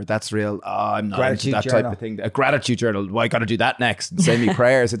airy-fairy, or that's real, I'm not into that type of thing. A gratitude journal, well, I got to do that next, and say me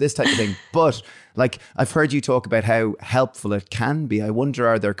prayers, or this type of thing. But like, I've heard you talk about how helpful it can be. I wonder,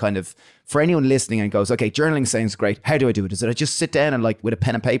 are there kind of, for anyone listening and goes, okay, journaling sounds great, how do I do it? Is it I just sit down and like with a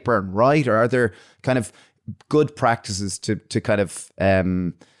pen and paper and write, or are there kind of good practices to kind of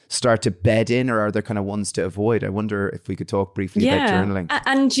start to bed in, or are there kind of ones to avoid? I wonder if we could talk briefly about journaling.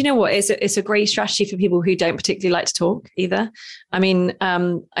 And you know what? It's a great strategy for people who don't particularly like to talk either. I mean,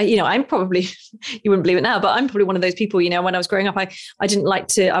 I'm probably, you wouldn't believe it now, but I'm probably one of those people, when I was growing up, I didn't like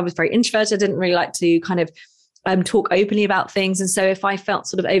to, I was very introverted. I didn't really like to kind of talk openly about things. And so if I felt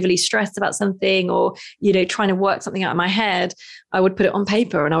sort of overly stressed about something, or, trying to work something out in my head, I would put it on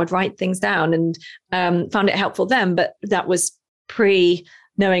paper and I would write things down, and found it helpful then. But that was pre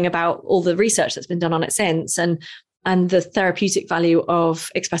knowing about all the research that's been done on it since, and the therapeutic value of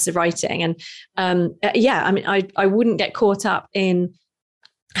expressive writing. And I wouldn't get caught up in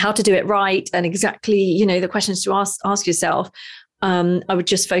how to do it right and exactly, the questions to ask yourself. I would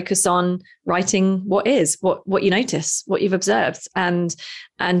just focus on writing what you notice, what you've observed, and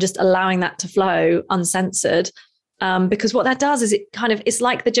just allowing that to flow uncensored. Because what that does is it's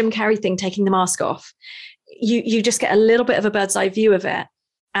like the Jim Carrey thing, taking the mask off. You just get a little bit of a bird's eye view of it,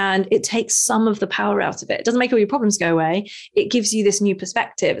 and it takes some of the power out of it. It doesn't make all your problems go away. It gives you this new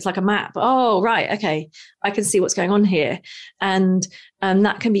perspective. It's like a map. Oh, right. Okay. I can see what's going on here. And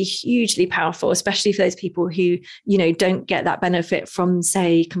that can be hugely powerful, especially for those people who, don't get that benefit from,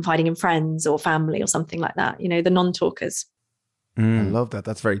 say, confiding in friends or family or something like that, the non-talkers. I love that.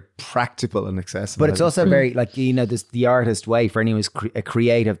 That's very practical and accessible. But it's also very this The Artist Way. For anyone who's a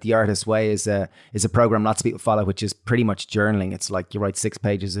creative, The Artist Way is a program lots of people follow, which is pretty much journaling. It's like you write 6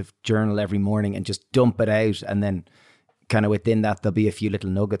 pages of journal every morning and just dump it out, and then kind of within that there'll be a few little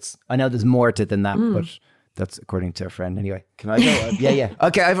nuggets. I know there's more to it than that, but that's according to a friend anyway. Can I go? Yeah.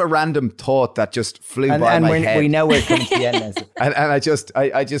 Okay, I have a random thought that just flew by my head. We know we're coming to the end now. And I just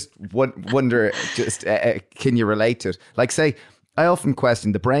wonder, can you relate to it? Like, say, I often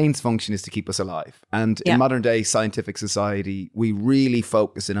question the brain's function is to keep us alive. And in modern day scientific society, we really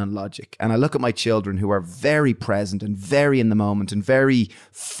focus in on logic. And I look at my children who are very present and very in the moment and very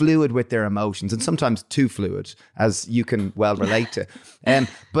fluid with their emotions, and sometimes too fluid, as you can well relate to.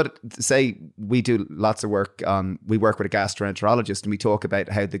 But say we do lots of work we work with a gastroenterologist, and we talk about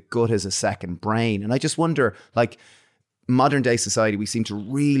how the gut is a second brain. And I just wonder, like, modern day society, we seem to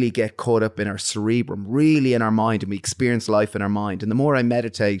really get caught up in our cerebrum, really in our mind, and we experience life in our mind. And the more I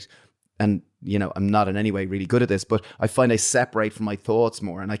meditate, and I'm not in any way really good at this, but I find I separate from my thoughts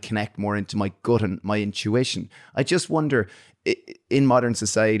more and I connect more into my gut and my intuition. I just wonder, in modern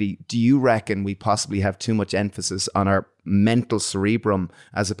society, do you reckon we possibly have too much emphasis on our mental cerebrum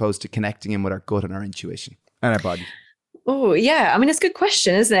as opposed to connecting in with our gut and our intuition and our body? Oh, yeah. I mean, it's a good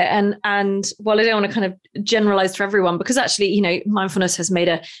question, isn't it? And while I don't want to kind of generalize for everyone, because actually, mindfulness has made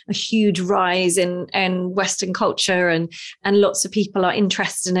a huge rise in Western culture, and lots of people are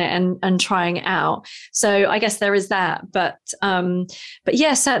interested in it and trying it out. So I guess there is that. But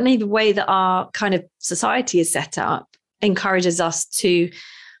yeah, certainly the way that our kind of society is set up encourages us to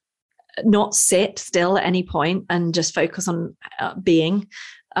not sit still at any point and just focus on being.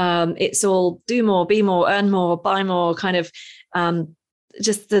 It's all do more, be more, earn more, buy more, kind of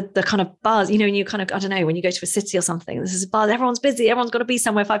just the kind of buzz, when you kind of, I don't know, when you go to a city or something, this is a buzz, everyone's busy, everyone's got to be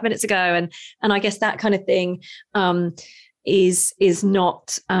somewhere 5 minutes ago. And I guess that kind of thing is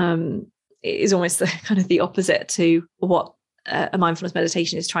not, is almost the kind of the opposite to what a mindfulness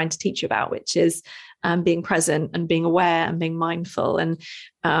meditation is trying to teach you about, which is being present and being aware and being mindful. And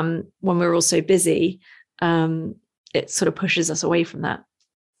when we're all so busy, it sort of pushes us away from that.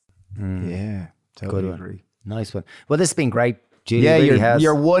 Yeah, totally agree. Nice one. Well, this has been great, Julie. Yeah, really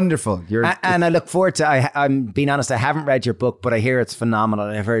you're wonderful. And I look forward to. I'm being honest. I haven't read your book, but I hear it's phenomenal.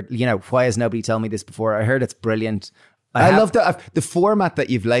 I've heard. Why has nobody told me this before? I heard it's brilliant. I love the format that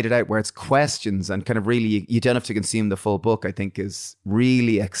you've laid it out, where it's questions and kind of really you don't have to consume the full book. I think is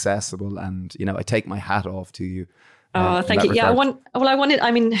really accessible, and I take my hat off to you. Oh, thank you. Yeah,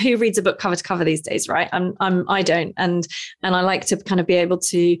 I mean, who reads a book cover to cover these days, right? I don't, and I like to kind of be able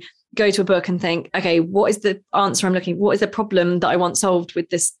to go to a book and think, okay, what is the answer I'm looking? What is the problem that I want solved with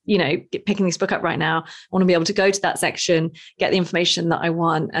this? Picking this book up right now. I want to be able to go to that section, get the information that I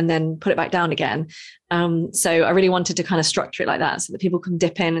want, and then put it back down again. So I really wanted to kind of structure it like that, so that people can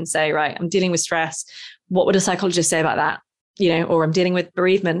dip in and say, right, I'm dealing with stress. What would a psychologist say about that? Or I'm dealing with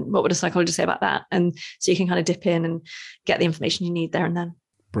bereavement. What would a psychologist say about that? And so you can kind of dip in and get the information you need there and then.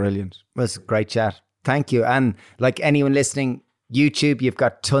 Brilliant. Well, it's a great chat. Thank you. And like anyone listening, YouTube, you've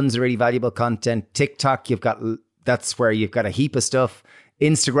got tons of really valuable content. TikTok, that's where you've got a heap of stuff.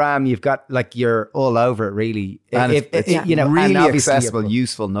 Instagram, you've got you're all over it, really. And it's really accessible,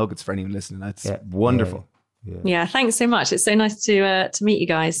 useful nuggets for anyone listening. That's wonderful. Yeah, thanks so much. It's so nice to meet you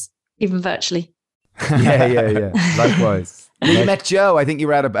guys, even virtually. Yeah. Likewise. You met Joe. I think you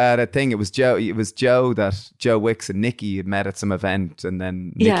read about a thing. It was Joe Wicks and Nikki had met at some event, and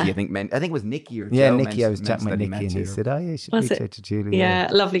then Nikki, I think it was Nikki or Joe. Nikki. I was chatting with Nikki, and he said, "Oh, yeah, you should reach out to Julie." Yeah,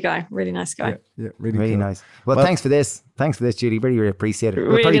 lovely guy, really nice guy. Yeah, really cool. nice. Well, thanks for this. Thanks for this, Julie. Really, really appreciate it.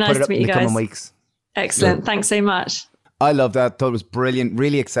 We'll really probably nice put it up to meet in you the guys. coming weeks. Excellent. Thanks so much. I love that. Thought it was brilliant,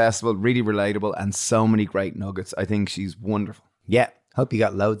 really accessible, really relatable, and so many great nuggets. I think she's wonderful. Yeah, hope you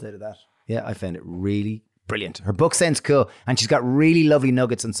got loads out of that. Yeah, I found it really brilliant. Her book sounds cool, and she's got really lovely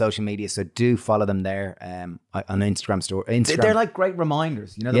nuggets on social media, so do follow them there on Instagram. They're like great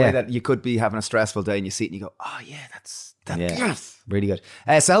reminders, the way that you could be having a stressful day and you see it and you go, oh yeah, that's yes, really good.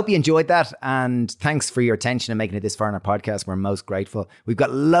 So I hope you enjoyed that, and thanks for your attention and making it this far in our podcast. We're most grateful. We've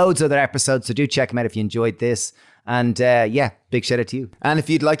got loads of other episodes, so do check them out if you enjoyed this. And big shout out to you. And if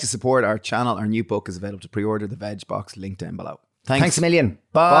you'd like to support our channel, our new book is available to pre-order. The Veg Box, link down below. Thanks a million.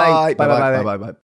 Bye. Bye.